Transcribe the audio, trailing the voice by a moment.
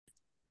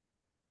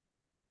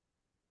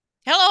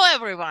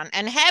everyone,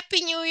 and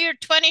Happy New Year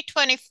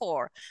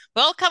 2024.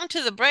 Welcome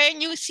to the brand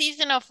new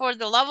season of For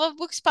the Love of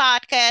Books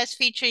podcast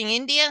featuring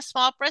indie and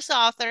small press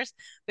authors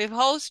with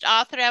host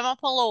author Emma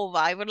Palova.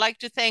 I would like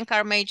to thank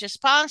our major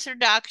sponsor,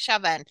 Doc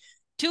Chavan.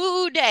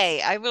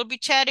 Today, I will be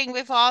chatting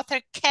with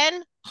author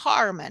Ken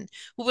Harmon,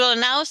 who will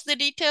announce the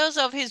details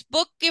of his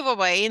book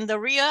giveaway in the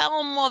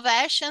realm of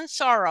ash and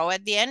sorrow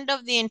at the end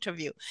of the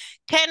interview.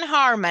 Ken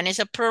Harmon is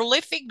a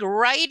prolific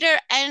writer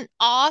and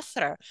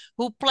author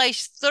who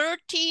placed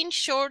 13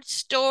 short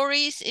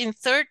stories in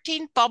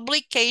 13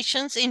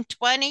 publications in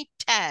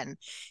 2010.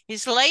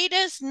 His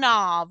latest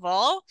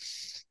novel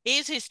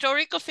is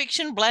historical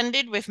fiction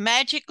blended with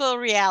magical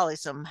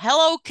realism.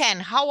 Hello, Ken.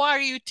 How are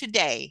you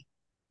today?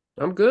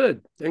 I'm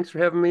good. Thanks for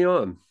having me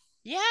on.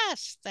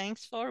 Yes,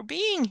 thanks for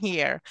being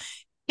here.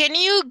 Can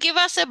you give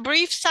us a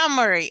brief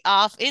summary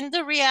of In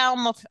the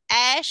Realm of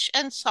Ash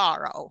and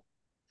Sorrow?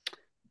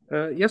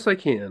 Yes, I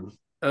can.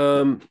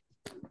 Um,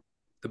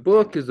 the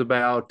book is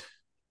about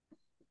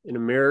an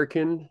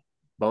American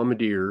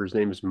bombardier. His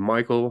name is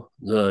Michael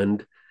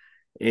Lund,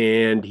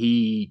 and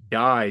he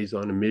dies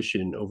on a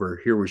mission over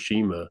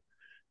Hiroshima.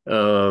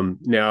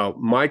 Now,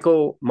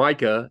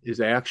 Micah is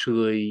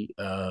actually,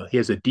 he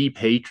has a deep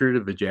hatred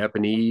of the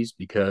Japanese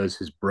because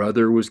his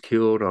brother was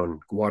killed on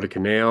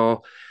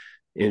Guadalcanal.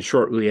 And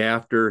shortly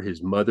after,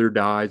 his mother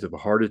dies of a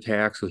heart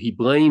attack. So he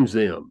blames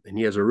them and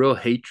he has a real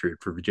hatred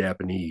for the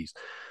Japanese.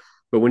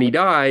 But when he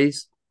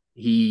dies,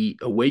 he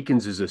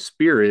awakens as a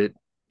spirit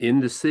in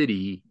the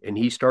city and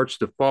he starts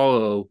to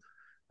follow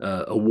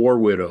a war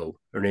widow.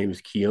 Her name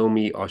is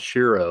Kiyomi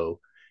Oshiro.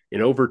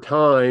 And over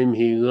time,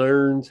 he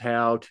learns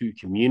how to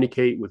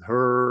communicate with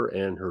her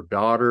and her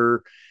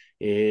daughter.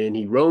 And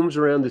he roams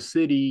around the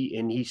city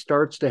and he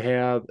starts to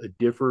have a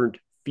different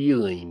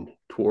feeling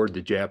toward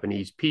the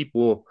Japanese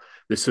people,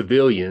 the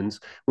civilians.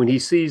 When he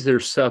sees their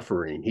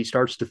suffering, he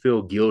starts to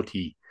feel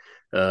guilty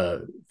uh,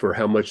 for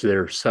how much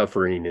they're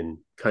suffering and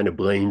kind of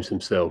blames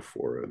himself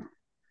for it.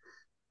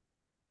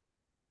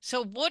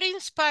 So, what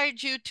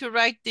inspired you to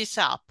write this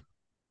up?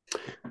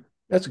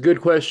 That's a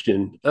good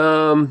question.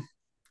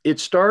 It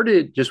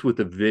started just with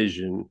a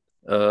vision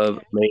of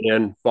Okay. a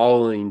man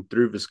falling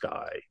through the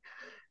sky.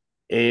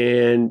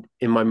 And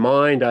in my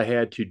mind, I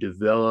had to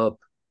develop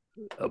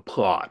a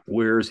plot.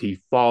 Where is he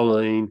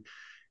falling?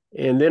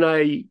 And then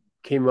I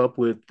came up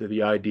with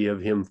the idea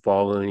of him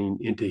falling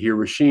into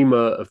Hiroshima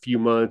a few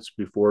months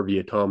before the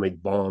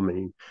atomic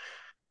bombing.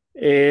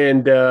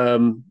 And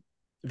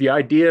the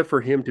idea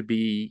for him to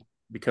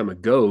become a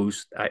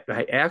ghost,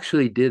 I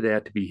actually did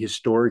that to be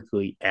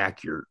historically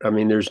accurate. I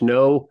mean, there's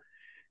no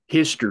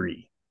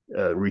history,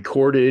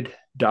 recorded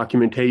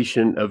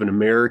documentation of an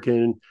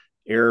American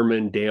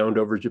airman downed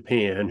over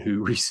Japan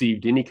who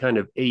received any kind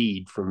of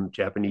aid from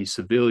Japanese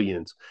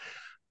civilians.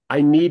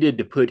 I needed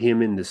to put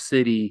him in the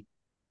city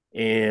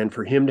and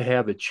for him to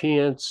have a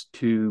chance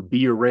to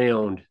be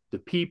around the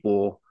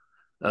people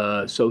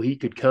so he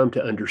could come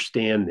to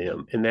understand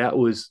them. And that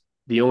was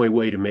the only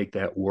way to make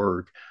that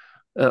work.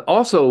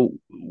 Also,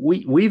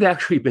 we've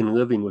actually been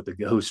living with a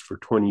ghost for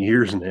 20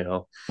 years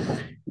now.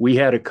 We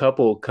had a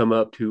couple come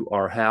up to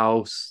our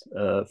house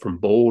from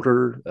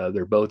Boulder.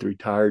 They're both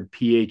retired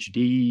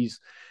PhDs.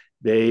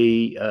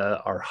 They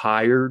are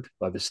hired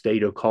by the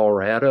state of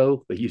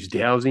Colorado. They use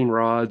dowsing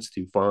rods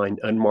to find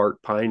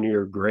unmarked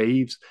pioneer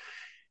graves,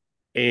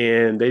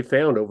 and they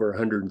found over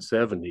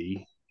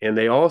 170. And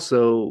they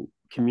also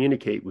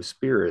communicate with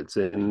spirits,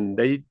 and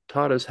they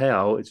taught us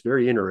how. It's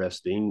very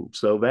interesting.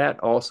 So that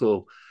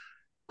also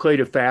played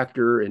a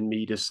factor in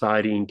me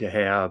deciding to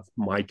have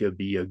Micah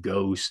be a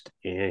ghost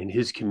and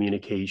his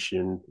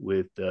communication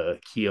with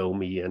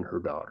Kiyomi and her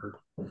daughter.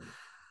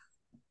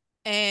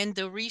 And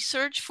the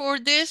research for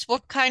this,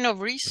 what kind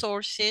of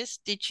resources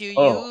did you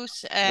Oh,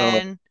 use? uh,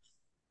 And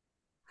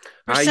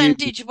I use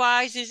percentage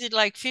wise, is it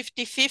like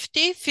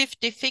 50-50,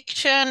 50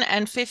 fiction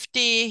and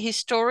 50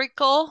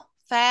 historical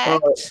uh,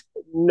 facts?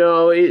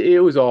 no, it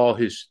was all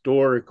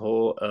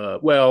historical.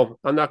 Well,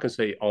 I'm not going to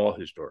say all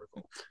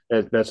historical.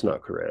 That's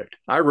not correct.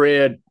 I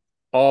read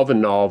all the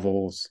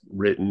novels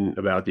written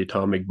about the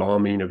atomic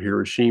bombing of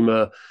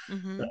Hiroshima,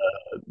 Mm-hmm.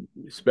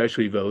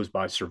 especially those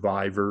by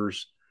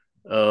survivors.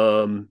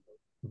 Um,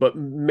 but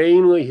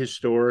mainly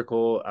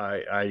historical.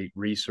 I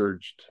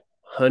researched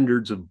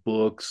hundreds of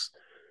books,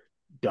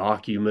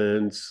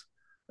 documents,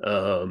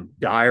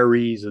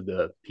 diaries of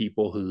the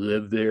people who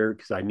lived there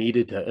because I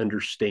needed to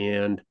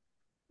understand,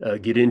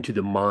 get into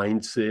the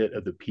mindset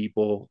of the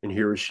people in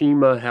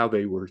Hiroshima, how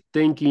they were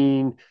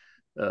thinking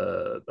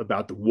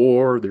about the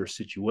war, their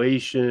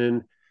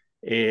situation.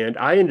 And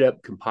I ended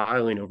up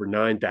compiling over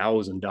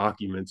 9,000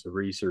 documents of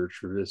research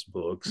for this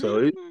book. So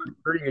it's Mm,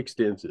 pretty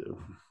extensive.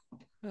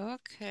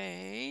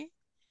 okay.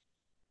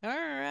 All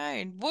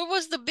right. What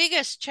was the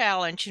biggest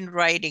challenge in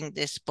writing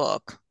this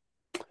book?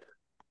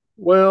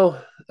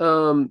 Well,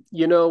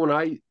 when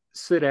I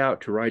set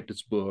out to write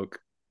this book,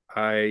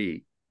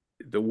 I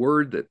the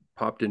word that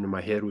popped into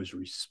my head was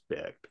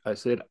respect. I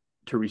said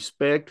to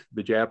respect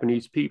the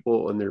Japanese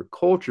people and their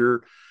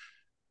culture,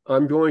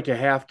 I'm going to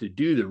have to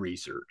do the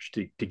research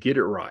to get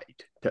it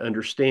right, to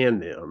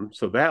understand them.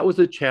 So that was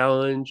a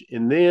challenge.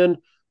 And then,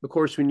 of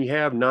course, when you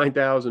have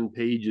 9,000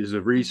 pages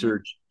of Hmm.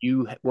 research,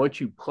 you once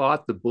you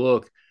plot the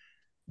book,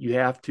 you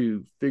have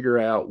to figure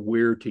out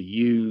where to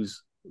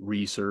use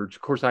research.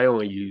 Of course, I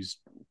only use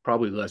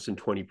probably less than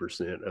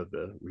 20% of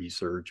the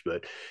research,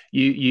 but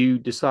you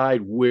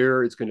decide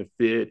where it's going to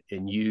fit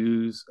and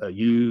use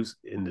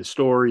in the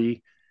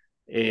story.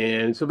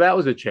 And so that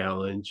was a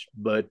challenge,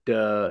 but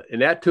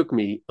and that took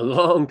me a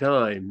long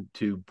time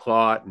to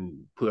plot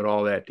and put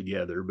all that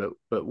together.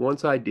 But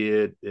once I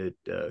did, it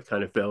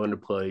kind of fell into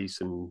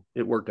place and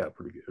it worked out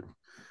pretty good.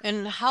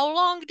 And how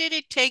long did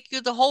it take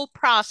you, the whole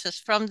process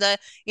from the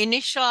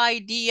initial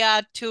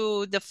idea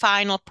to the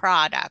final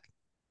product?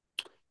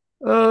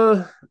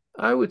 Uh,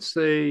 I would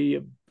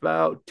say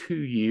about 2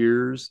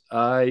 years.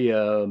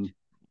 I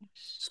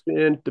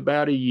spent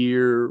about a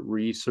year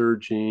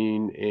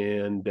researching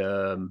and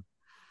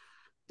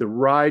the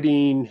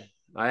writing.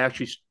 I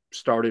actually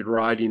started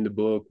writing the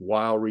book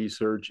while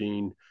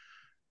researching,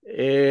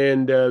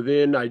 and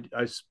then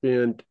I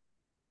spent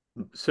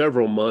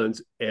several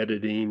months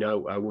editing.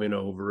 I went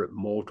over it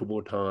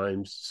multiple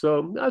times,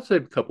 so I'd say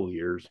a couple of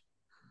years.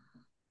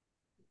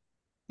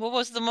 What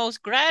was the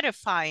most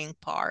gratifying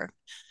part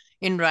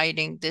in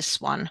writing this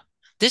one?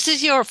 This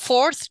is your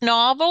fourth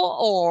novel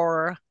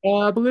or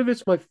I believe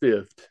it's my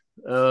fifth.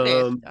 fifth?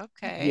 Um,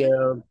 Okay.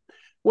 yeah.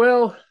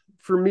 Well,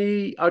 for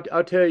me,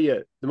 I'll tell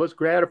you, the most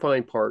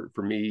gratifying part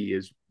for me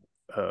is,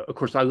 of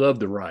course, I love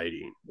the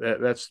writing.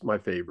 That's my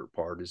favorite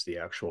part is the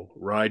actual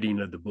writing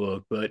of the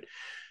book. But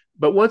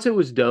once it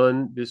was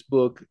done, this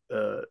book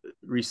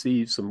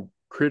received some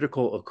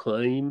critical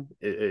acclaim.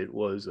 It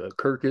was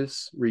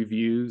Kirkus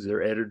Reviews.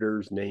 Their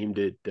editors named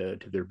it to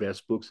their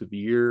best books of the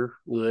year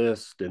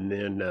list, and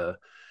then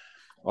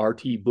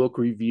RT Book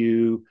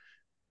Review.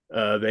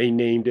 They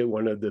named it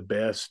one of the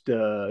best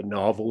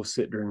novels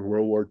set during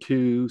World War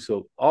II.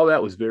 So all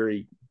that was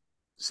very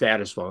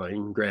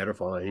satisfying,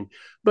 gratifying.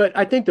 But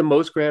I think the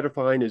most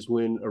gratifying is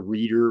when a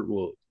reader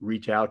will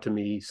reach out to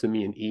me, send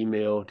me an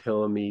email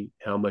telling me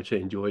how much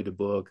they enjoyed the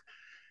book.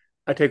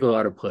 I take a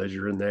lot of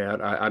pleasure in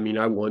that. I mean,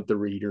 I want the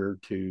reader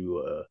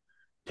to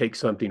take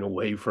something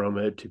away from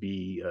it,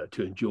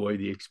 to enjoy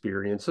the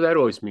experience. So that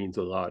always means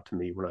a lot to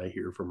me when I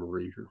hear from a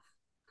reader.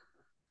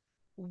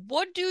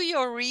 What do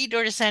your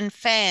readers and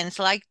fans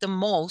like the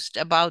most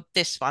about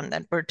this one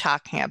that we're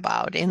talking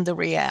about in the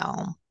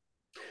realm?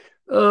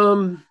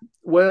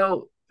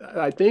 Well,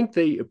 I think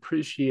they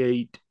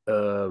appreciate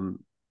the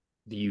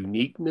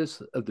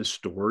uniqueness of the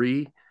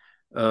story.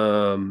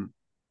 Um,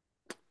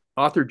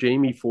 Author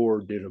Jamie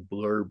Ford did a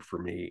blurb for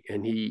me,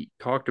 and he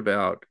talked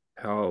about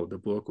how the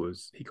book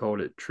was, he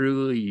called it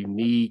truly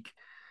unique,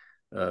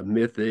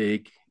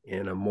 mythic,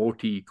 and a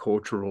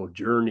multicultural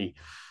journey.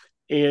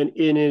 And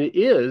it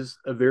is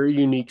a very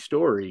unique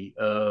story.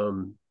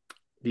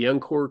 The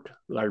Uncorked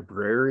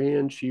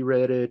Librarian, she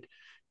read it.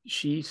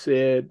 She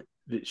said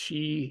that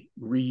she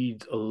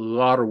reads a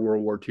lot of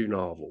World War II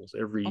novels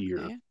every year,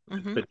 Okay.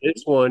 Mm-hmm. but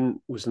this one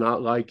was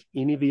not like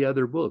any of the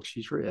other books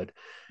she's read.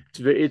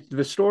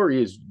 The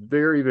story is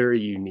very, very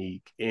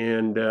unique,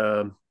 and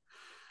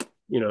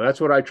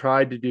that's what I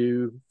tried to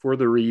do for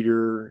the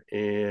reader,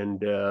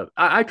 and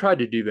I tried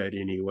to do that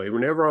anyway.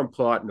 Whenever I'm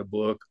plotting a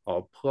book,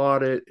 I'll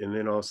plot it, and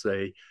then I'll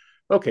say,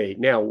 okay,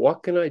 now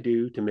what can I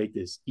do to make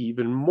this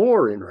even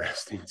more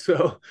interesting?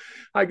 So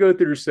I go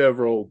through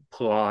several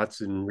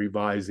plots and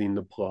revising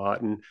the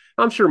plot, and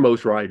I'm sure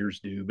most writers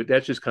do, but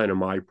that's just kind of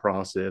my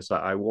process.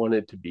 I want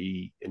it to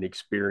be an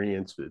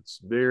experience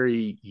that's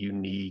very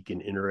unique and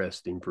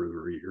interesting for the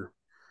reader.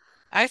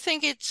 I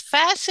think it's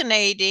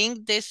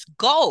fascinating, this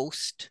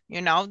ghost,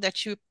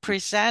 that you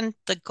present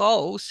the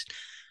ghost.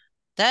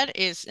 That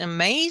is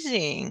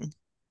amazing.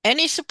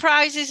 Any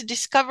surprises,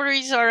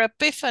 discoveries, or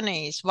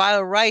epiphanies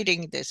while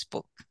writing this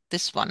book,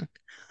 this one?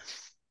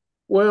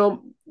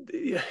 Well,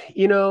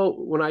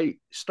 when I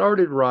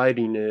started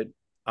writing it,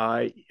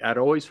 I'd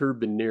always heard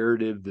the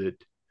narrative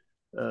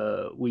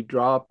that we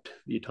dropped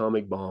the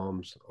atomic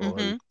bombs on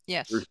Mm-hmm.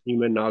 Yes.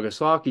 Hiroshima and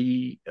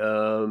Nagasaki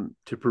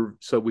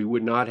so we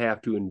would not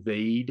have to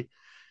invade.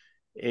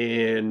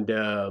 And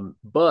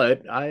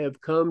but I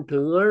have come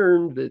to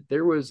learn that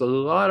there was a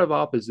lot of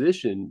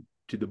opposition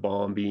to the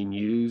bomb being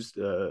used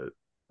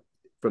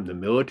from the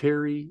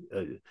military.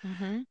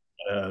 Mm-hmm.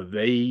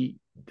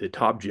 The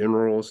top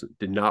generals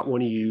did not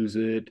want to use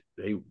it.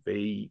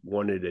 They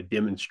wanted a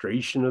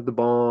demonstration of the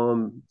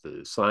bomb.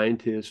 The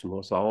scientists,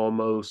 most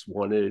almost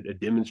wanted a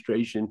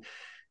demonstration.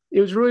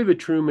 It was really the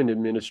Truman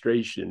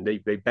administration. They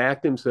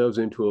backed themselves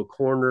into a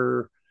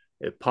corner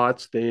at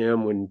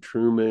Potsdam when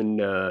Truman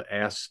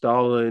asked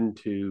Stalin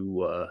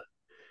to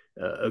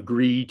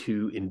agree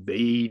to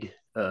invade,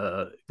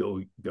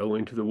 go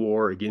into the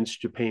war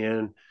against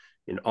Japan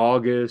in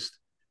August.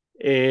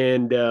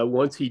 And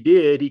once he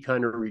did, he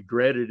kind of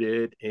regretted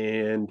it.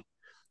 And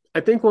I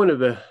think one of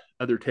the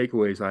other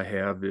takeaways I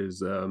have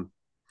is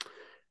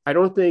I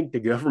don't think the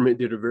government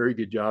did a very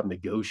good job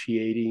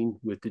negotiating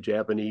with the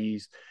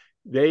Japanese.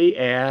 They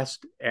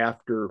asked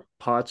after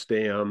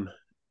Potsdam,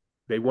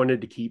 they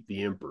wanted to keep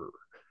the emperor.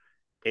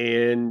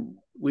 And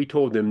we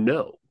told them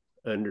no,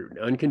 under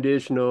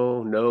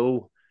unconditional,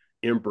 no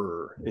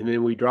emperor. And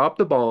then we dropped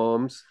the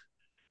bombs.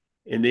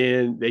 And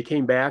then they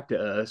came back to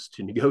us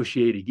to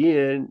negotiate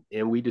again.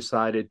 And we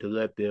decided to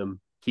let them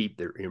keep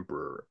their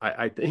emperor.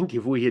 I think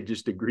if we had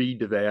just agreed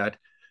to that,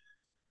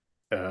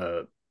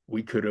 uh,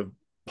 we could have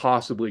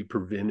possibly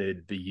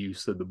prevented the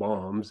use of the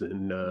bombs.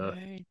 And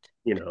Right.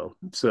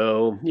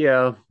 so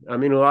yeah, I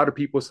mean, a lot of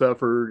people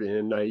suffered,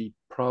 and I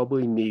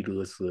probably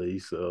needlessly.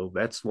 So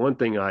that's one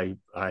thing I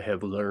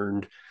have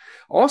learned.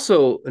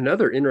 Also,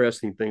 another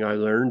interesting thing I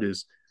learned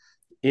is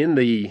in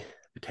the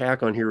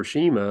attack on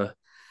Hiroshima,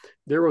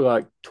 there were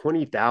like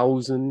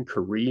 20,000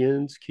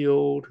 Koreans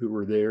killed who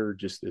were there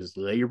just as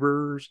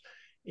laborers,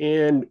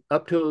 and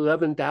up to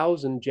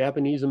 11,000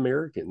 Japanese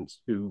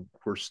Americans who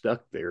were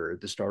stuck there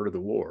at the start of the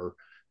war.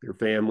 Their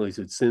families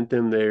had sent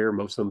them there,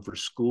 most of them for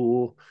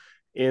school,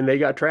 and they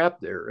got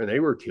trapped there and they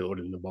were killed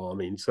in the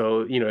bombing.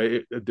 So,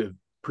 the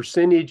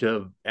percentage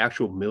of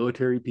actual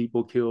military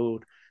people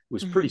killed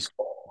was pretty Hmm.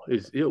 small.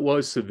 It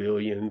was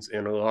civilians,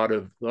 and a lot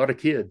of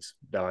kids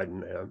died in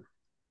that.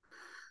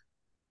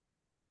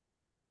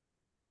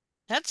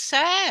 That's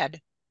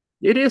sad.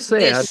 It is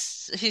sad.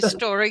 This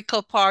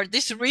historical part,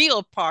 this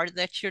real part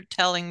that you're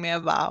telling me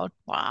about.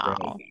 Right,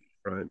 Wow.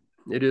 right.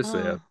 It is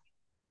sad. Uh,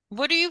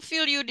 what do you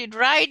feel you did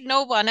right?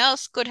 No one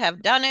else could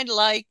have done it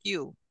like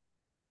you.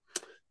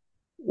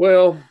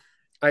 Well,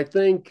 I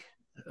think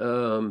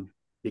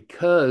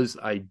because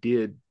I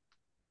did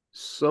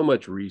so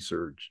much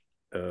research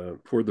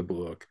for the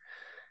book,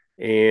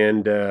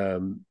 and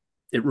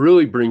it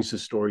really brings the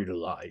story to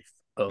life.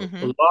 A Hmm.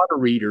 lot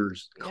of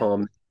readers Yep.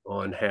 comment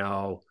on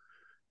how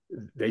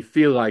they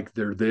feel like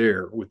they're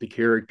there with the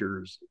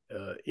characters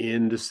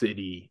in the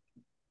city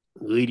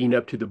leading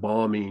up to the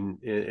bombing,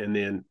 and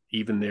then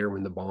even there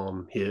when the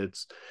bomb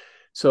hits.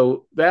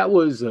 So that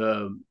was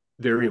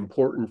very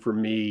important for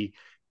me.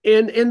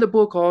 And the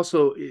book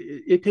also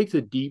it takes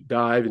a deep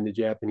dive into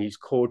Japanese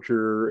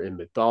culture and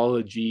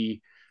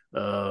mythology.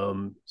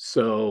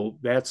 So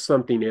that's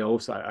something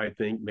else I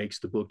think makes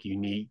the book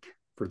unique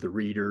for the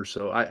reader.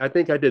 So I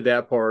think I did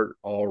that part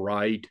all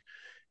right.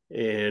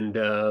 And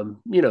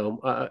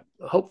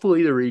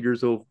hopefully the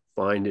readers will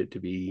find it to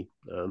be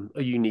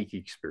a unique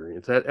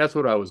experience. That's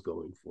what I was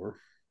going for.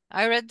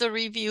 I read the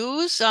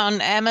reviews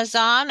on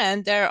Amazon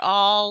and they're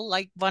all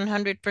like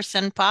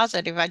 100%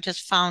 positive. I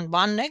just found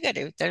one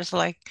negative. There's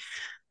like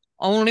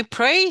only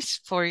praise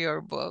for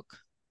your book.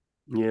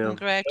 Yeah,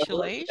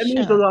 that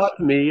means a Congratulations. lot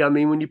to me. I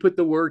mean, when you put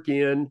the work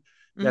in,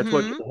 that's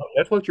what Mm-hmm.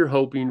 that's what you're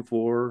hoping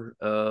for.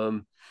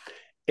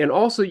 And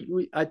also,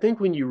 I think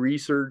when you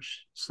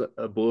research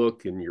a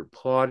book and you're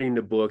plotting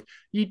a book,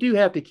 you do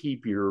have to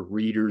keep your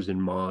readers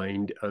in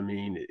mind. I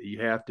mean,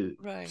 you have to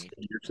say Right.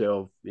 to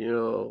yourself,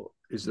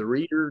 is the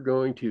reader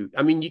going to?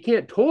 I mean, you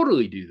can't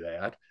totally do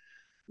that.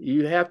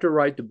 You have to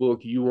write the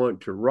book you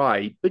want to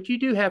write, but you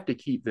do have to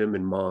keep them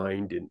in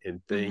mind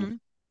and think Mm-hmm.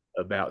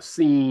 about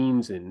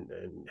scenes and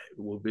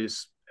will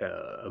this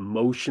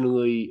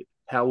emotionally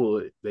how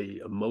will they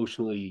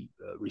emotionally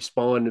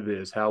respond to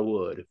this, how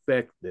will it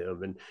affect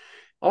them, and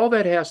all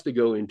that has to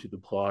go into the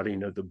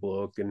plotting of the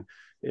book. And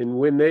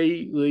when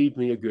they leave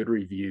me a good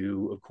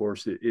review, of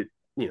course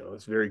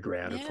it's very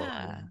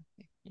Yeah, gratifying.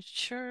 it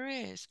sure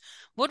is.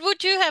 What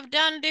would you have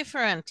done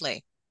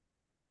differently?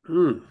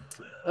 Hmm.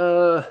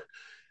 uh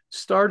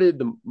Started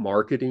the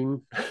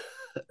marketing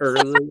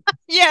early.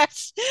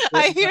 Yes,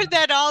 I hear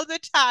that all the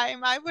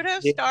time. I would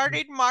have Yeah.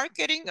 started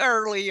marketing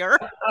earlier.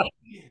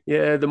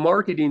 Yeah, the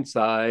marketing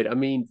side. I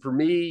mean, for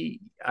me,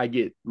 I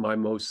get my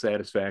most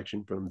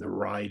satisfaction from the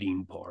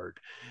writing part.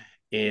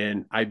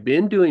 And I've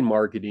been doing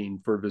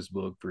marketing for this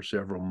book for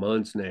several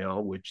months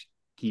now, which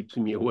keeps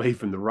me away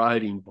from the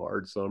writing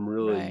part. So I'm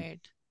really Right,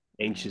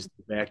 anxious right. to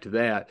get back to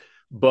that.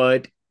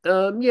 But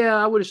yeah,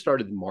 I would have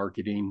started the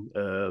marketing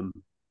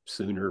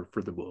sooner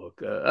for the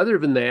book. Other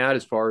than that,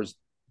 as far as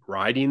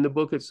writing the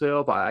book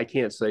itself, I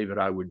can't say that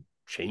I would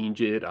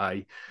change it.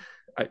 I,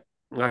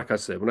 like I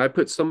said, when I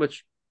put so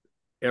much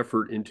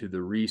effort into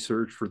the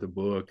research for the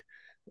book,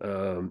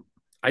 um,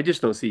 I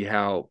just don't see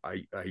how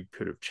I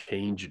could have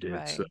changed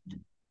it. So, Right,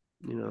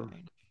 you know,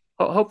 right.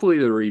 hopefully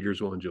the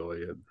readers will enjoy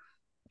it.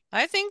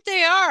 I think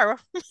they are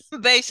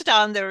based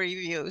on the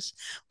reviews.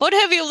 What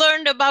have you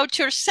learned about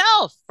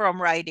yourself from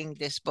writing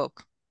this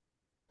book?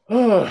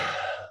 Oh,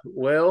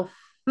 well,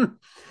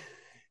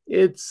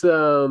 it's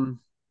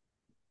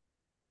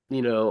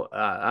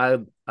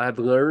I've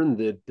learned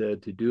that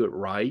to do it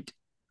right,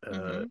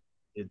 uh, Mm-hmm.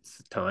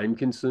 it's time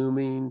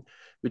consuming,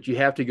 but you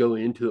have to go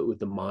into it with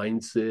the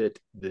mindset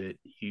that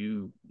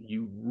you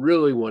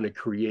really want to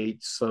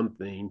create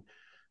something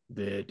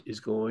that is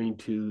going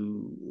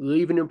to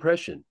leave an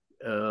impression.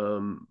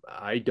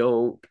 I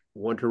don't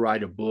want to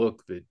write a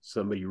book that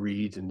somebody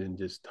reads and then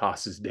just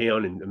tosses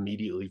down and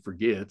immediately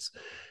forgets.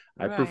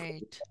 I prefer to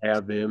Right.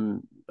 have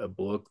them a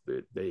book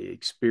that they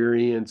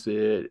experience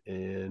it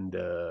and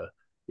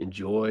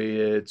enjoy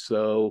it.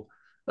 So,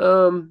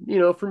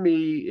 for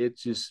me,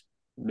 it's just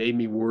made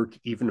me work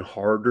even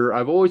harder.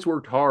 I've always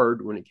worked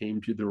hard when it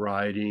came to the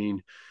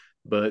writing,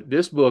 but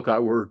this book I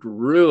worked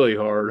really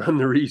hard on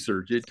the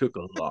research. It took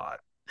a lot.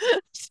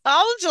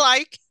 Sounds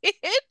like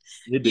it.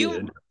 It You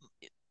did.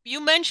 you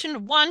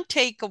mentioned one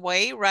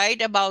takeaway,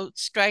 right, about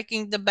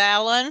striking the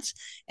balance.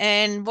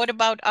 And what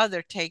about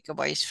other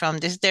takeaways from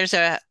this? There's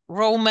a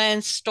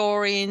romance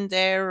story in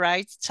there,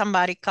 right?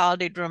 Somebody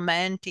called it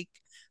romantic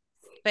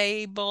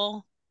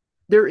fable.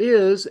 There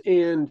is,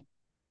 and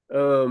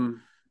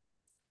um,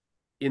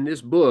 in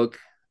this book,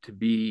 to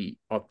be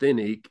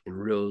authentic and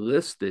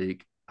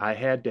realistic, I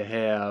had to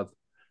have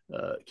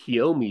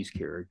Kiyomi's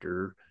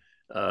character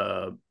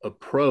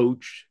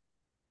approach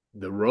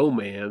the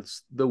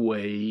romance the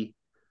way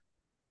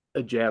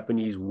a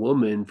Japanese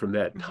woman from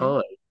that Hmm.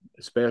 time,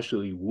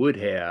 especially, would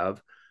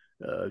have.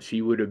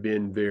 She would have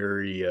been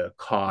very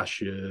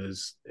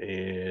cautious,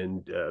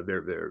 and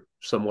they're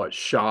somewhat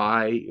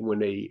shy when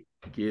they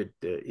get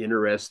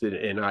interested,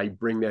 and I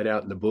bring that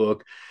out in the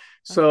book.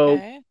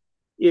 So Okay.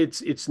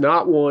 it's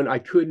not one I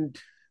couldn't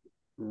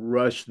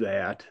rush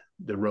that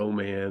the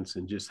romance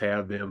and just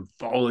have them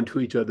fall into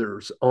each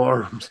other's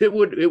arms. It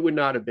would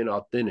not have been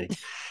authentic.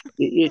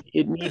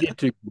 It needed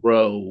to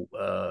grow,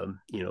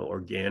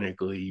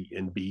 organically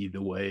and be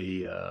the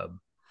way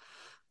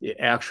it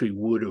actually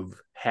would have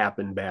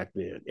happened back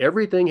then.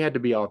 Everything had to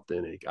be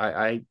authentic.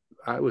 I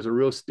was a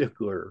real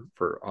stickler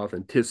for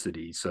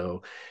authenticity.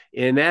 So,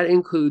 and that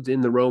includes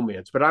in the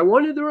romance, but I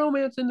wanted the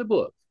romance in the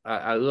book.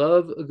 I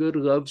love a good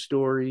love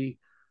story.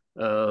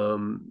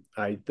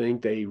 I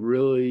think they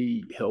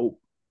really help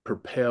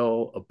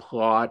propel a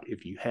plot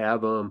if you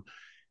have them.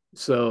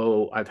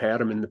 So I've had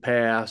them in the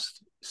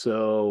past.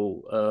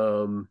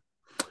 So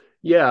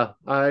yeah,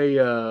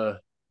 I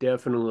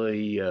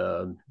definitely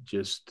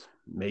just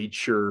made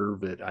sure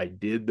that I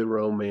did the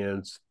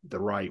romance the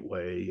right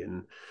way,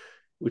 and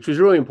which was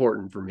really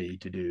important for me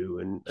to do.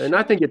 And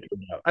I Sure. think it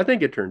turned out. I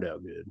think it turned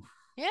out good.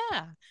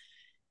 Yeah.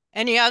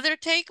 Any other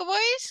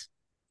takeaways?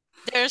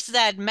 There's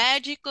that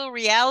magical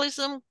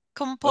realism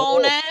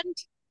Oh,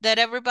 component that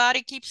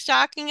everybody keeps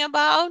talking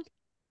about.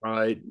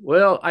 right.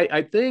 Well,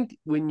 I think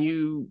when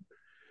you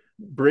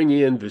bring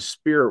in the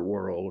spirit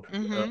world,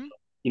 Mm-hmm.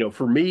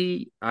 for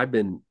me, I've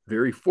been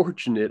very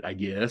fortunate, I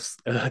guess,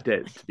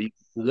 to be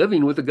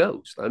living with a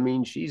ghost. I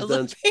mean, she's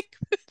done. Living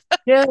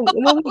Yeah,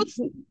 no,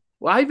 ghost.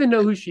 well, I even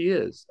know who she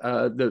is.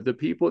 The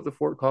people at the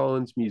Fort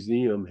Collins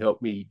Museum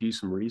helped me do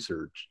some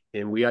research,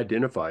 and we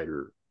identified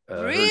her.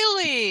 Her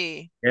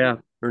Really? Yeah,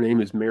 her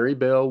name is Mary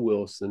Bell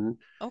Wilson.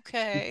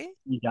 Okay.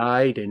 She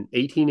died in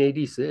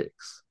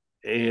 1886,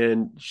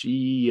 and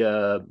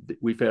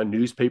we found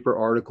newspaper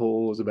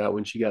articles about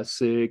when she got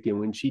sick and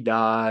when she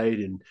died,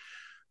 and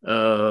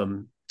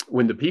um,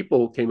 when the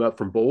people came up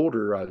from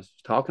Boulder, I was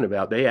talking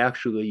about, they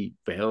actually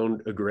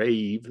found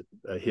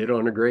a hit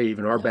on a grave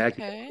in our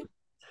backyard. Okay.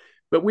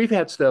 But we've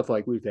had stuff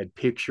like we've had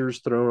pictures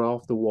thrown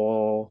off the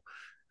wall,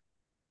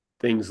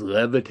 things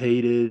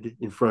levitated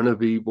in front of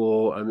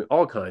people. I mean,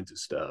 all kinds of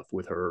stuff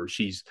with her.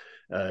 She's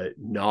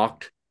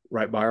knocked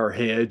right by our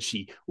head.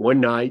 One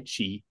night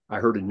I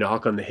heard a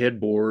knock on the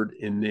headboard,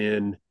 and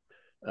then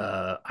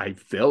I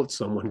felt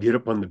someone get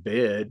up on the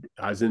bed.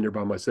 I was in there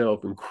by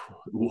myself and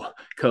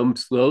come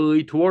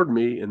slowly toward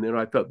me, and then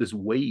I felt this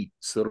weight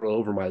settle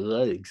over my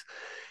legs.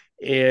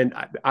 And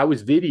I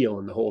was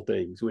videoing the whole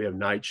thing. So we have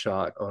night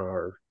shot on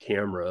our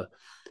camera.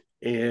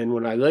 And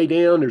when I lay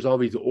down, there's all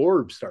these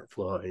orbs start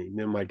flying.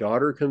 Then my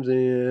daughter comes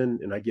in,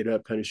 and I get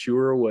up, kind of shoo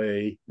her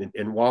away.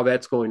 And while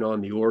that's going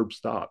on, the orbs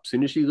stop. As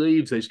soon as she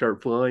leaves, they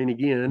start flying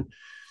again.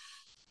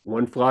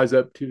 One flies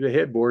up to the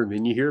headboard, and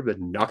then you hear the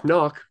knock,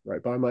 knock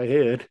right by my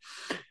head.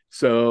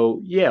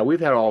 So, yeah, we've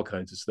had all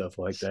kinds of stuff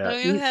like So that.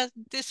 you have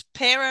this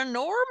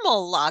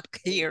paranormal luck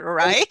here,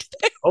 Oh, right?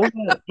 oh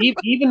yeah,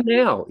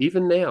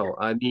 even now.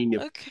 I mean,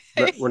 if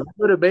Okay. when I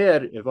go to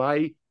bed, if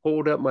I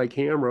hold up my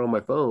camera on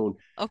my phone,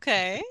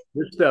 Okay.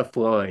 there's stuff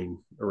flying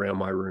around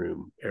my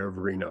room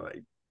every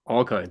night,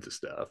 all kinds of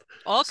stuff.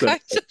 All So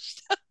kinds of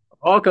stuff.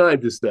 all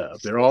kinds of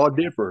stuff. They're all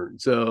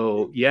different.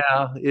 So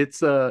yeah,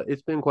 it's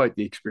been quite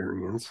the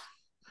experience.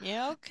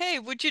 Yeah, okay.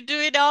 Would you do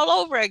it all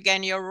over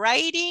again? You're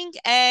writing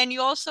and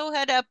you also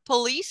had a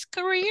police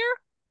career?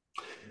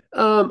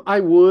 I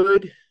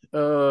would.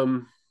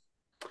 Um,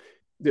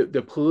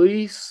 the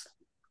police,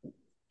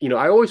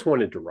 I always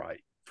wanted to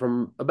write.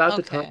 From about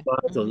the time Okay. I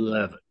was Hmm.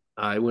 11,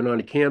 I went on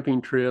a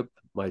camping trip.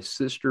 My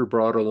sister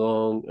brought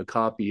along a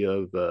copy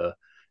of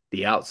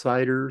The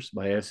Outsiders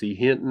by S.E.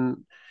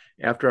 Hinton.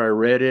 After I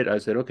read it, I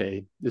said,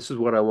 okay, this is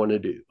what I want to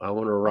do. I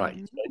want to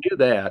write. Hmm. I knew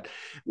that.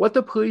 What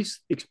the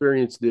police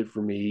experience did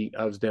for me,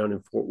 I was down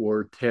in Fort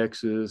Worth,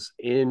 Texas,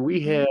 and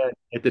Hmm.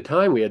 at the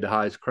time, we had the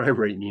highest crime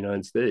rate in the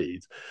United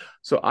States.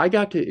 So I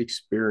got to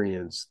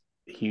experience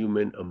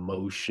human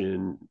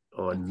emotion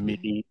on Okay.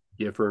 many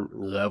different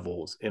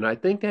levels. And I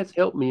think that's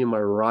helped me in my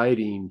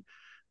writing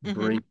Hmm.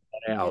 bring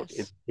that out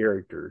in Yes.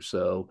 character.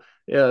 So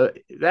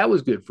that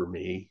was good for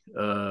me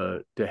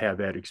to have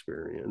that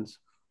experience.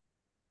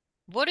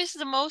 What is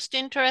the most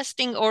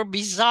interesting or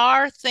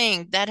bizarre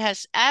thing that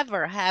has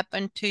ever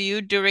happened to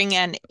you during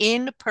an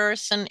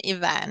in-person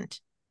event?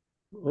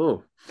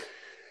 Oh,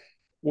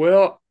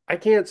 well, I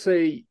can't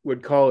say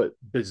would call it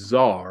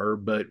bizarre,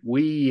 but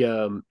we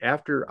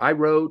after I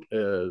wrote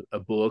a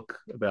book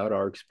about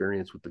our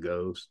experience with the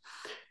ghost,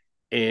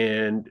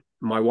 and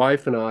my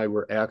wife and I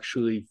were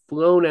actually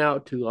flown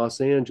out to Los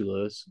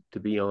Angeles to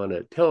be on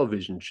a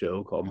television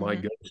show called My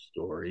Mhm. Ghost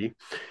Story,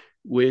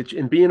 which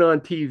and being on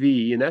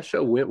TV, and that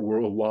show went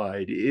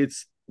worldwide.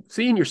 It's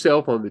seeing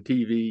yourself on the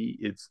TV,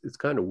 it's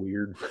kind of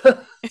weird.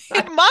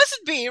 It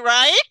must be,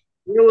 right?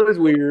 It was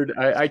weird.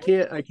 I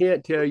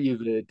can't tell you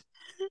that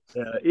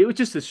it was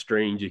just a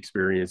strange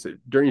experience.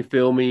 During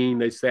filming,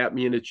 they sat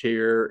me in a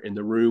chair and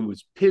the room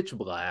was pitch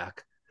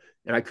black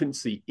and I couldn't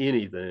see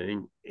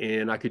anything.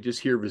 And I could just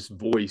hear this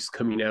voice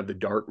coming out of the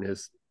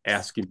darkness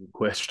asking me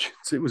questions.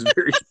 It was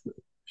very,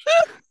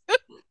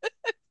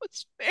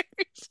 It's very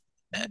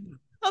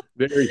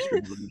very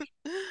strange.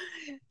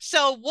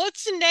 So,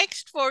 what's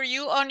next for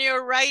you on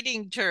your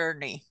writing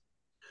journey?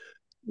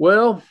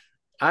 Well,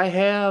 I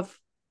have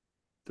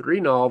three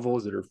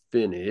novels that are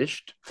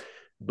finished,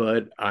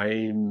 but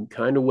I'm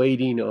kind of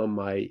waiting on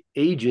my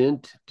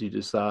agent to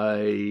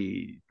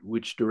decide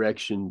which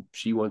direction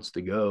she wants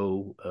to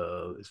go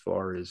as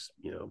far as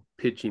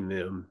pitching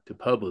them to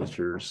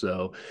publishers.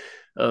 So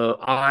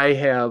I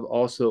have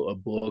also a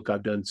book.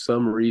 I've done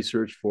some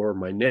research for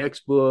my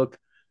next book.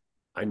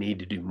 I need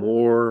to do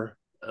more.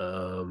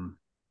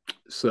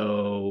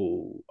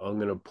 So I'm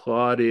gonna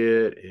plot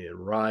it and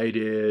write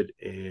it,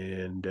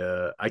 and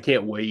I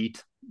can't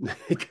wait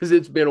because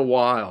it's been a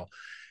while.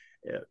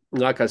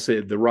 Like I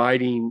said, the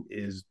writing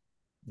is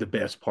the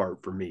best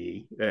part for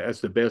me. That's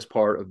the best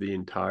part of the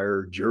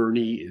entire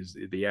journey is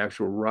the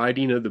actual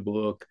writing of the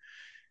book.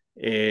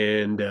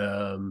 And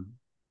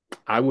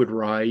I would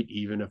write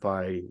even if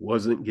I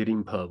wasn't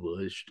getting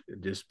published,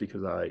 just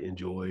because I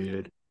enjoy Mhm.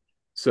 it.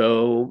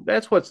 So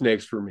that's what's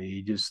next for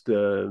me. Just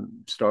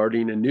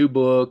starting a new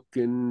book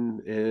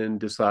and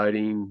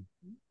deciding,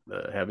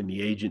 having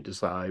the agent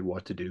decide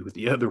what to do with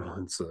the other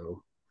one.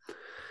 So,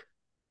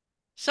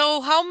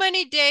 So, how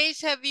many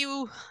days have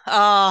you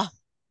uh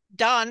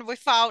done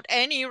without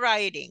any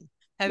writing?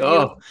 Have you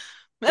oh,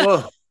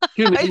 oh,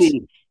 too It's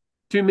many,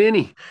 too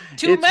many.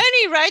 too It's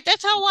many, right?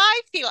 That's how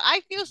I feel. I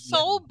feel yeah,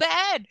 so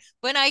bad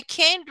when I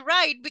can't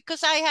write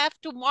because I have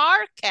to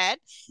market.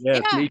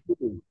 yes, Yeah. me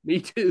too, me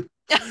too.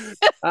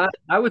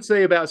 I would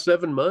say about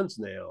 7 months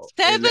now,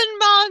 and 7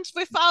 months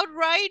without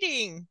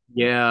writing.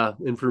 yeah,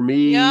 and for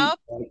me, Yep.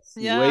 that's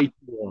Yeah. way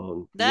too long,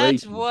 way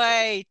That's too long.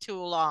 way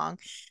too long.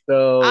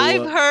 So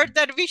I've heard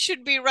that we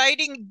should be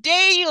writing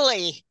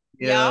daily.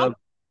 Yeah.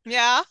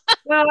 yeah, Yeah.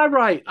 well, I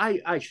write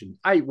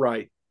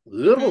Mm-hmm.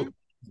 little,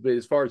 but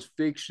as far as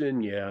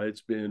fiction, yeah,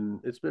 it's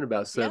been about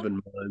Yeah.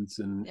 7 months,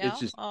 and it's Yeah.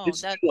 just Oh,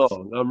 it's too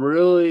long. I'm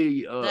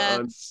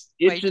that's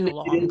way itching too to get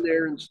long. in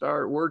there and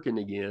start working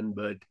again,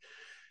 but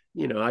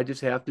I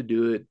just have to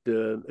do it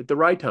at the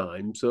right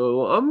time.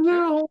 So I'm Sure.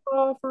 gonna hold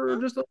off for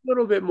Huh? just a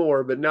little bit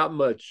more, but not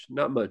much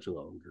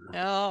longer.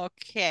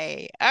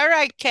 Okay. All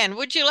right, Ken,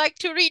 would you like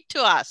to read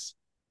to us?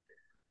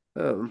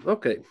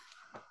 Okay,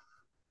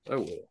 I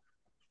will.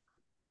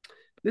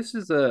 This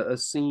is a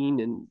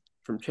scene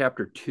from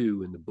chapter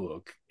 2 in the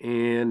book,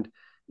 and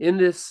in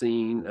this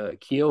scene,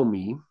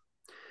 Kiyomi,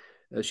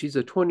 she's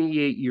a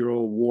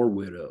 28-year-old war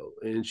widow,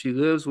 and she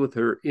lives with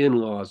her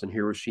in-laws in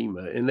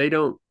Hiroshima, and they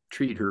don't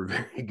treat her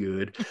very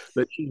good.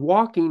 But she's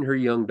walking her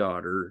young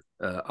daughter,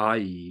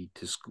 Ai,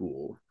 to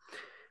school,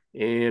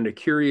 and a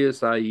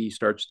curious Ai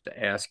starts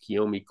to ask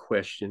Kiyomi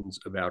questions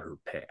about her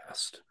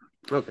past.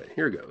 Okay,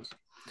 here goes.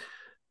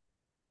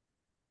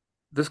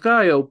 The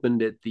sky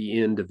opened at the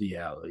end of the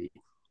alley.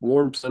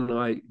 Warm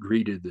sunlight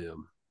greeted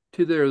them.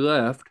 To their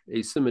left,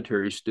 a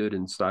cemetery stood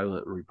in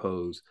silent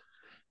repose,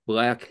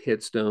 black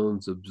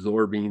headstones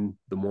absorbing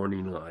the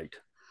morning light.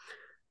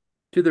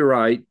 To the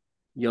right,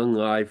 young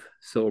life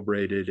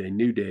celebrated a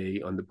new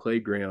day on the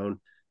playground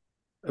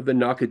of the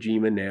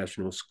Nakajima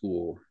National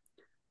School.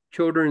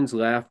 Children's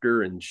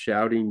laughter and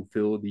shouting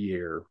filled the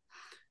air.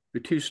 The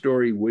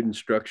two-story wooden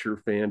structure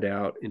fanned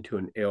out into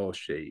an L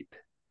shape.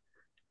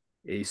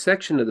 A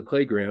section of the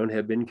playground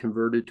had been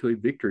converted to a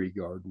victory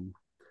garden.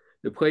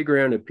 The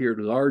playground appeared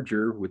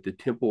larger with the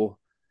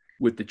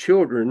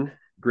children,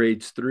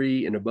 grades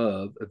 3 and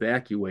above,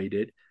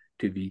 evacuated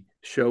to the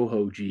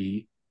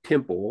Shohoji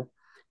Temple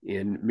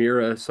in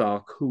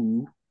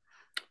Mirasaku.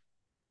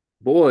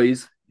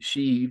 Boys,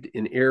 sheathed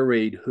in air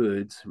raid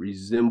hoods,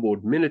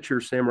 resembled miniature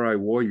samurai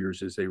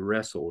warriors as they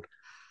wrestled.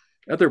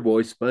 Other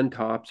boys spun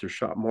tops or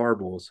shot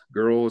marbles.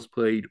 Girls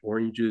played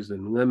oranges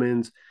and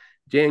lemons.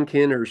 Jan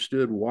Kenner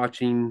stood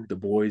watching the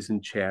boys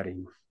and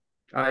chatting.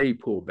 I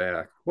pulled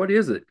back. What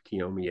is it?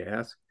 Kiyomi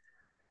asked.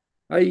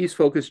 Ai's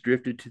focus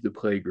drifted to the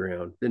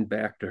playground, then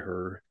back to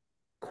her.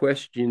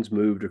 Questions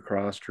moved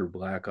across her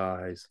black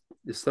eyes.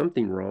 Is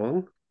something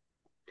wrong?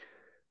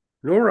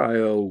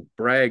 Norio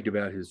bragged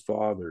about his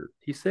father.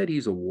 He said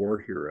he's a war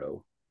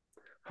hero.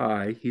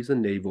 Hi, he's a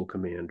naval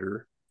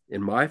commander.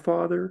 And my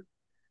father?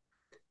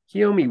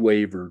 Kiyomi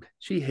wavered.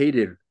 She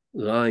hated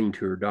lying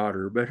to her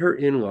daughter, but her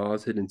in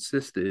laws had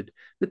insisted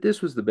that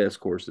this was the best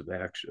course of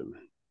action.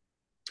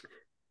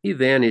 He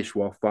vanished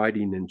while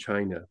fighting in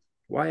China.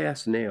 Why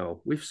ask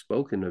now? We've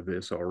spoken of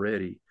this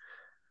already.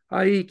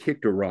 Ai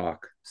kicked a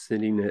rock,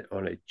 sending it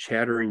on a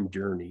chattering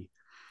journey.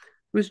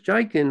 Was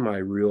Jaikin my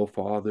real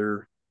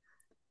father?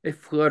 A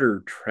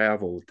flutter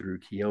traveled through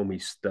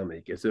Kiyomi's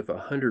stomach as if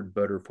 100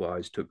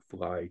 butterflies took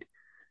flight.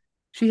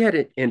 She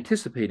had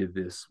anticipated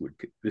this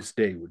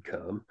day would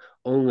come,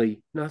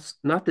 only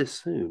not this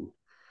soon.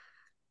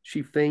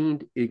 She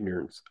feigned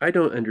ignorance. I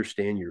don't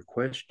understand your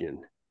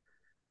question.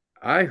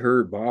 I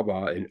heard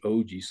Baba and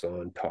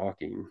Oji-san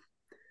talking.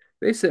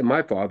 They said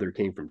my father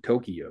came from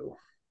Tokyo.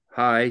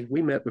 Hi,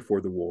 we met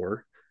before the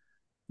war.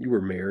 You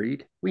were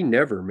married? We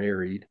never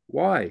married.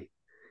 Why?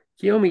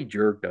 Kiyomi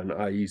jerked on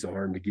Ai's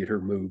arm to get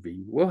her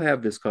moving. We'll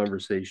have this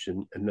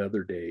conversation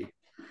another day.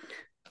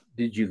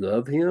 Did you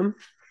love him?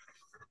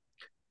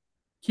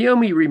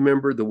 Kiyomi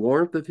remembered the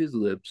warmth of his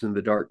lips in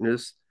the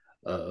darkness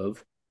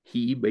of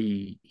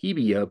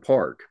Hibiya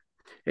Park.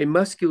 A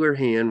muscular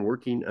hand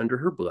working under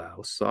her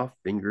blouse, soft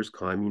fingers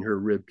climbing her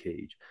rib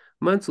cage.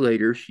 Months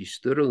later, she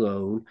stood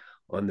alone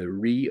on the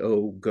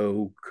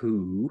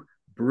Ryogoku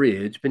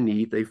bridge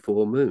beneath a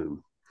full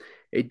moon.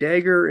 A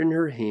dagger in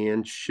her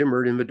hand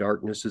shimmered in the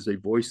darkness as a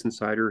voice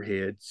inside her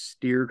head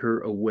steered her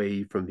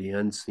away from the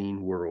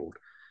unseen world.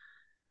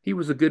 He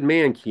was a good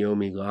man,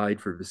 Kiyomi lied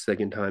for the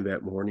second time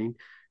that morning.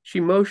 She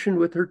motioned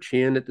with her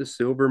chin at the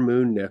silver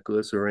moon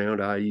necklace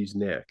around Ai's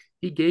neck.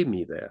 He gave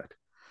me that.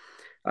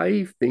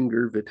 Ai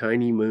fingered the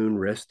tiny moon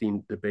resting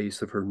at the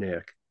base of her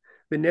neck.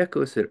 The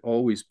necklace had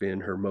always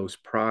been her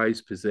most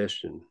prized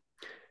possession.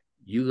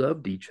 You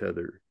loved each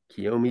other.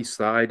 Kiyomi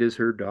sighed as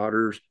her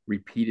daughter's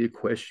repeated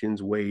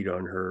questions weighed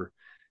on her.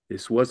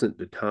 This wasn't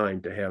the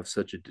time to have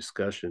such a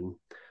discussion.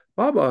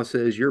 Baba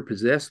says you're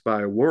possessed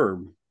by a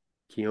worm.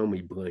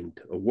 Kiyomi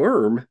blinked. A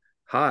worm?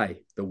 Hi,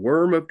 the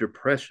worm of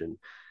depression.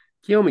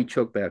 Kiyomi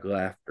choked back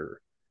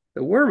laughter.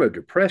 The worm of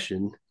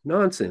depression?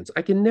 Nonsense.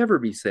 I can never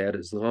be sad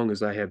as long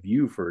as I have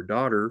you for a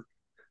daughter.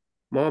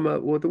 Mama,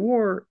 will the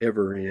war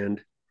ever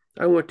end?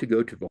 I want to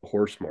go to the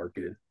horse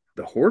market.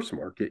 The horse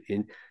market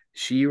in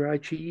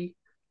Shiraichi?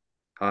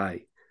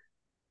 Hi.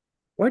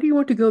 Why do you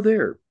want to go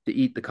there? To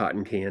eat the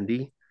cotton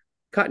candy?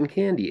 Cotton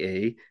candy,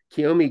 eh?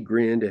 Kiyomi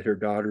grinned at her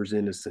daughter's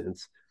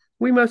innocence.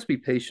 We must be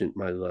patient,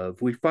 my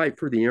love. We fight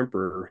for the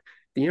emperor.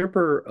 The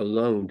emperor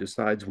alone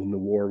decides when the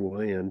war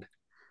will end.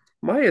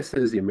 Maya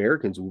says the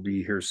Americans will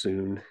be here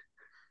soon.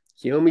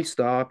 Kiyomi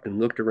stopped and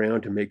looked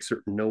around to make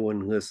certain no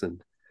one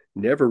listened.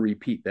 Never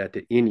repeat that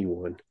to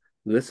anyone.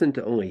 Listen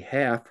to only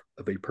half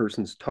of a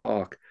person's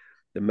talk.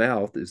 The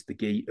mouth is the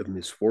gate of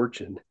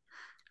misfortune.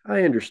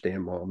 I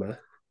understand, Mama.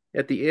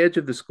 At the edge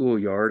of the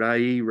schoolyard,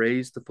 IE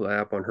raised the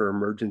flap on her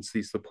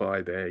emergency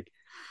supply bag.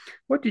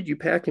 What did you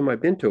pack in my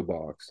bento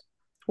box?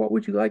 What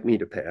would you like me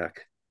to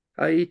pack?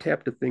 IE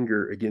tapped a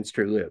finger against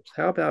her lips.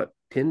 How about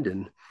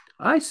tendon?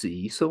 I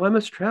see, so I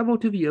must travel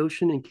to the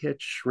ocean and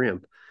catch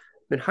shrimp,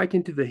 then hike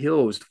into the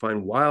hills to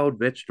find wild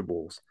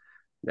vegetables.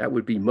 That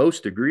would be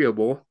most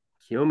agreeable.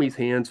 Kiyomi's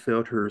hands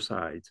fell to her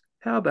sides.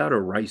 How about a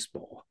rice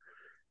ball?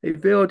 A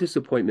veil of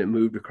disappointment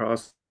moved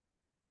across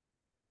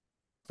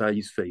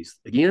Ai's face.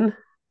 Again,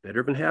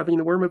 better than having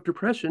the worm of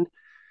depression.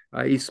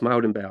 Ai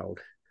smiled and bowed.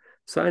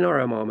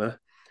 Sayonara, Mama.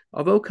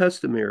 Although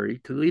customary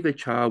to leave a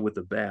child with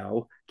a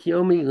bow,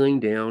 Kiyomi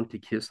leaned down to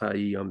kiss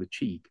Ai on the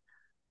cheek.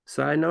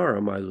 Sayonara,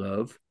 my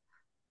love.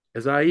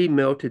 As Ai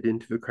melted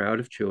into the crowd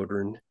of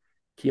children,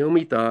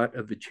 Kiyomi thought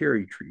of the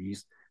cherry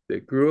trees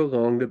that grew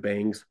along the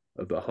banks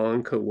of the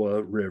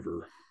Honkawa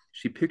River.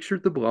 She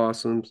pictured the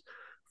blossoms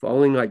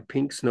falling like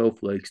pink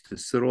snowflakes to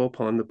settle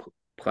upon the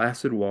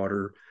placid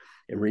water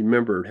and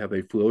remembered how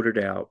they floated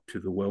out to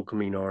the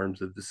welcoming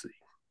arms of the sea.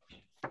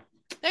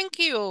 Thank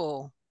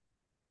you.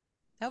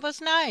 That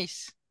was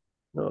nice.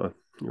 Oh,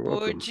 you're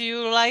welcome. Would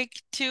you like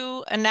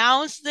to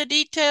announce the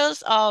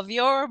details of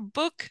your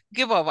book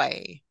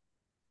giveaway?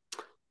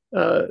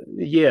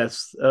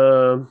 Yes,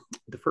 the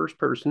first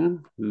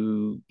person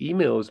who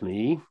emails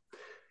me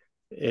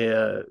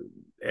uh,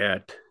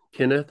 at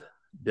Kenneth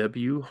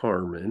W.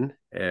 Harmon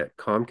at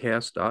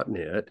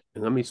Comcast.net,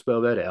 and let me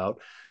spell that out.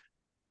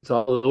 It's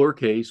all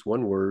lowercase,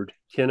 one word,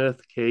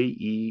 Kenneth,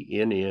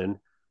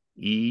 KENNETHWHARMON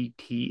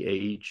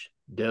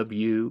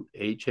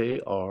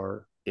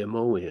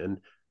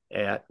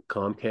at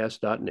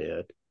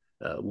Comcast.net,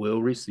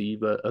 will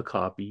receive a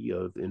copy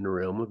of In the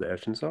Realm of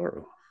Ash and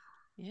Sorrow.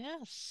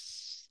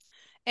 Yes.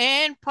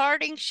 And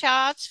parting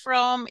shots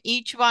from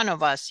each one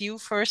of us. You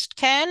first,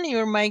 Ken.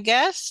 You're my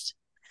guest.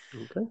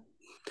 Okay.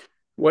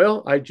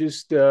 Well, I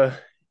just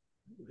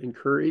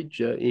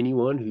encourage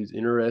anyone who's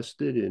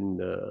interested in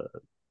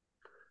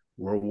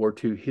World War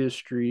II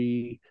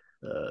history,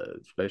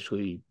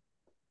 especially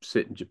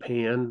set in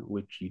Japan,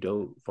 which you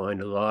don't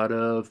find a lot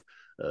of,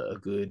 a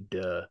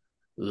good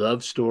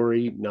love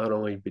story, not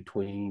only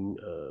between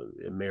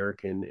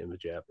American and the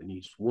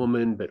Japanese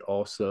woman, but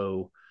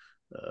also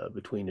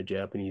between a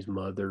Japanese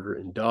mother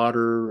and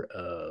daughter.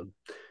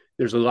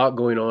 there's a lot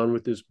going on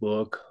with this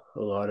book,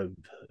 a lot of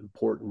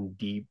important,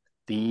 deep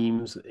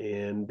themes,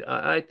 and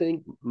I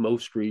think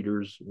most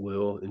readers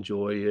will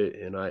enjoy it,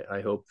 and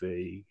I hope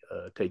they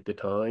take the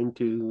time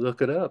to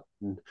look it up.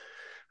 And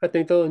I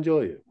think they'll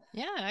enjoy it.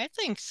 Yeah, I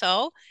think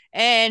so.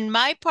 And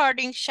my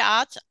parting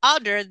shots,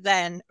 other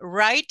than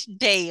write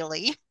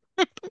daily,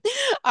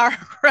 are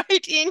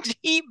write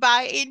indie,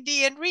 buy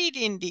indie, and read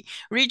indie.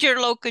 Read your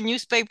local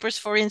newspapers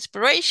for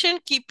inspiration.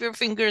 Keep your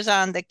fingers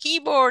on the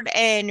keyboard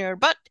and your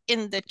butt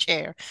in the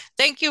chair.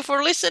 Thank you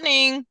for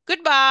listening.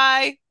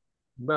 Goodbye.